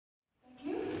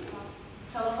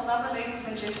Telefonaba, ladies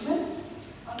and gentlemen.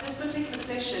 On this particular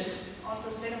session on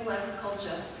sustainable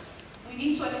agriculture, we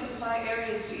need to identify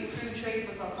areas to improve trade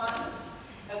with our partners.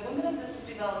 At Women in Business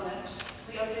Development,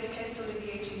 we are dedicated to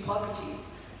alleviating poverty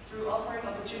through offering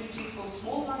opportunities for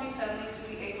small farming families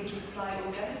to be able to supply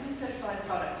organically certified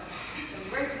products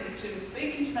directly to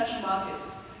big international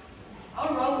markets.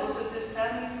 Our role is to assist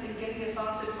families in getting their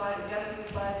farm certified organically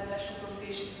by the National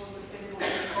Association for Sustainable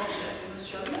Agriculture in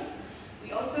Australia.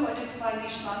 We also identify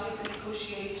niche markets and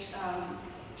negotiate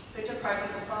better pricing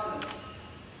for farmers.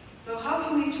 So how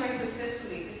can we trade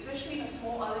successfully, especially in a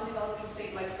small island developing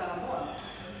state like Samoa?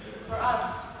 For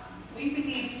us, we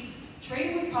believe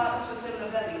trading with partners with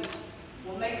similar values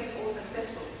will make us all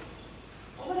successful.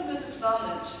 Women in Business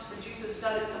Development produces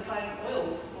studies supplying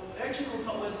oil or virgin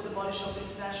coconut oil to the Body Shop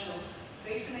International,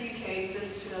 based in the UK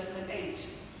since 2008.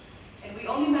 And we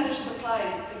only managed to supply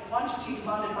the quantity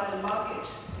demanded by the market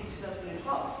in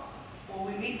 2012, or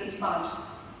we meet the demand.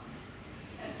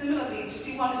 And similarly, to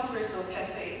C1 Espresso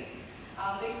Cafe,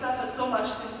 they suffered so much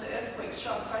since the earthquake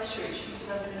struck Christchurch in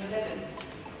 2011,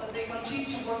 but they continued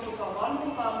to work with our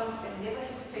vulnerable farmers and never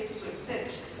hesitated to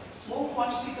accept small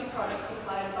quantities of products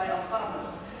supplied by our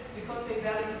farmers because they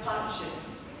value the partnership,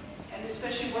 and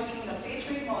especially working in a fair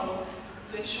trade model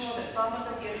to ensure that farmers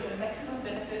are getting the maximum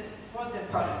benefit for their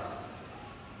products.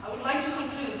 I would like to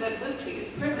conclude that Vitale is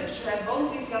privileged to have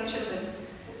both these young children,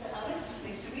 Mr. Alex,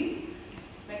 next to me,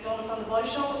 McDonald from the Body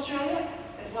Shop Australia,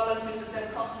 as well as Mr.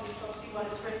 Sam Coxon from C1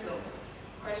 Espresso,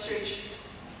 Christchurch,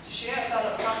 to share about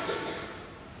our partnership.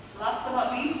 Last but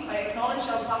not least, I acknowledge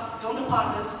our donor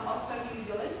partners, Oxfam New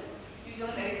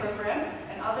Zealand Aid Program,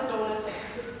 and other donors.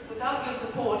 Without your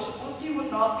support, Vitale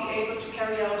would not be able to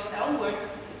carry out our work,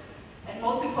 and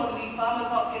most importantly,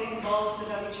 farmers not getting involved in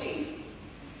the value chain.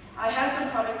 I have some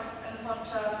products in front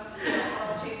of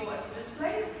our table as a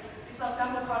display. These are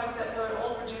sample products that were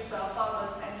all produced by our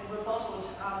farmers and were bottled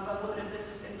by Women in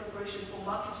Business in preparation for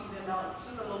marketing them out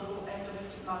to the local and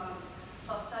domestic markets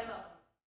of Thailand.